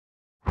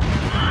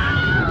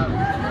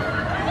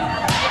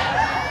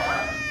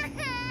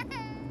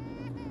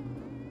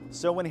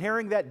So when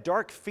hearing that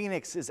Dark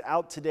Phoenix is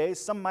out today,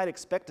 some might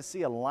expect to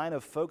see a line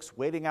of folks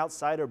waiting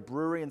outside a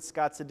brewery in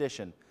Scott's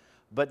Addition.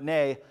 But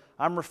nay,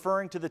 I'm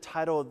referring to the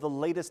title of the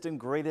latest and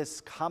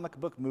greatest comic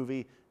book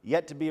movie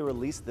yet to be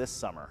released this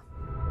summer.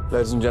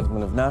 Ladies and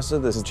gentlemen of NASA,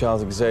 this is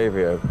Charles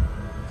Xavier.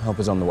 Help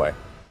is on the way.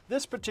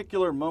 This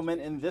particular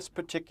moment in this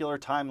particular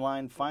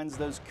timeline finds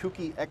those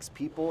kooky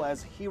ex-people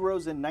as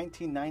heroes in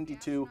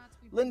 1992,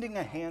 lending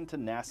a hand to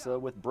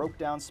NASA with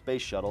broke-down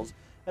space shuttles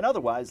and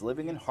otherwise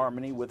living in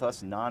harmony with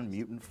us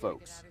non-mutant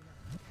folks.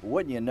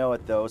 Wouldn't you know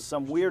it though,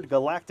 some weird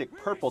galactic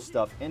purple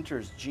stuff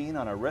enters Jean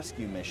on a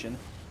rescue mission,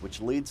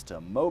 which leads to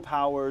Mo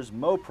powers,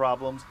 Mo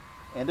problems,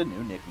 and a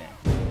new nickname.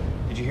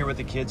 Did you hear what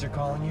the kids are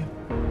calling you?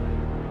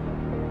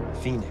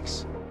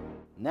 Phoenix.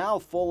 Now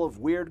full of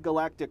weird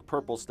galactic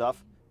purple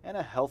stuff and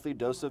a healthy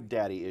dose of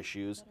daddy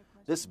issues,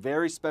 this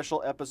very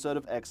special episode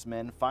of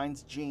X-Men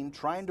finds Jean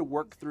trying to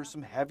work through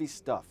some heavy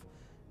stuff,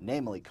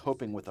 namely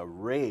coping with a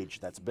rage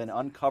that's been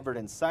uncovered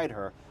inside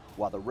her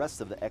while the rest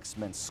of the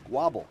X-Men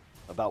squabble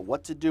about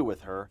what to do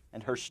with her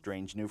and her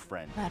strange new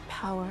friend. That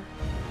power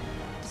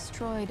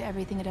destroyed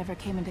everything it ever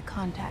came into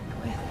contact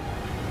with.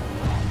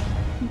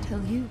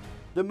 Until you.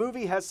 The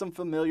movie has some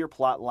familiar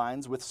plot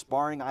lines with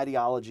sparring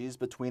ideologies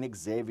between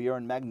Xavier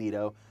and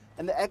Magneto,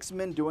 and the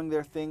X-Men doing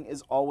their thing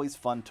is always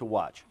fun to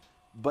watch.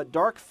 But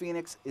Dark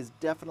Phoenix is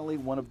definitely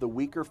one of the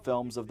weaker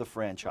films of the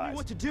franchise.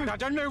 What to do? I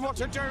don't know what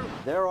to do!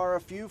 There are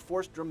a few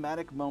forced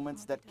dramatic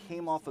moments that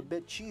came off a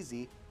bit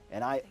cheesy,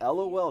 and I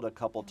LOL'd a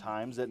couple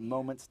times at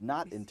moments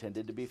not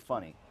intended to be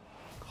funny.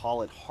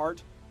 Call it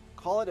Heart,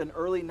 call it an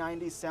early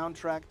 90s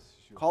soundtrack,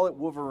 call it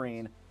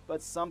Wolverine,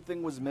 but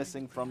something was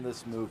missing from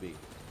this movie.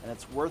 And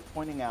it's worth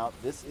pointing out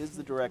this is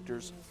the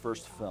director's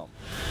first film.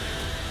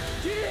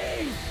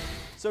 Jeez!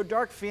 So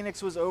Dark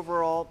Phoenix was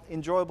overall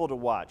enjoyable to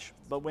watch,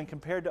 but when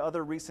compared to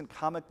other recent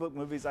comic book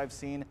movies I've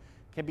seen,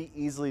 can be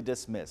easily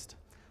dismissed.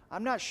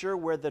 I'm not sure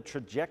where the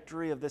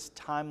trajectory of this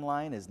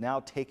timeline is now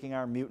taking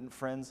our mutant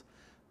friends,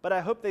 but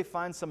I hope they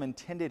find some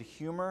intended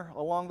humor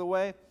along the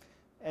way,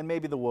 and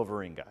maybe the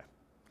Wolverine guy.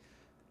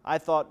 I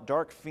thought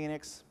Dark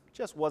Phoenix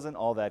just wasn't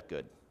all that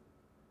good.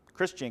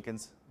 Chris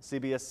Jenkins,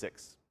 CBS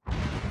 6.